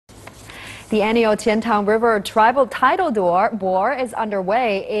The annual Qiantang River tribal tidal bore is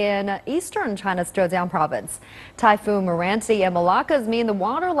underway in eastern China's Zhejiang province. Typhoon Moranti and Malakas mean the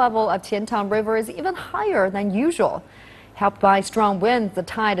water level of Qiantang River is even higher than usual. Helped by strong winds, the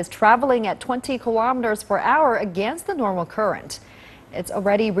tide is traveling at 20 kilometers per hour against the normal current. It's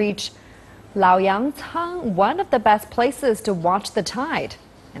already reached Qiantang, one of the best places to watch the tide.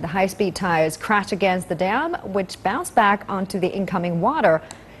 And the high-speed tires crash against the dam, which bounce back onto the incoming water,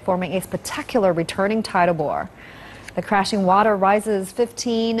 forming a spectacular returning tidal bore. The crashing water rises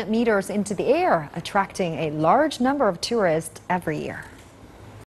 15 meters into the air, attracting a large number of tourists every year.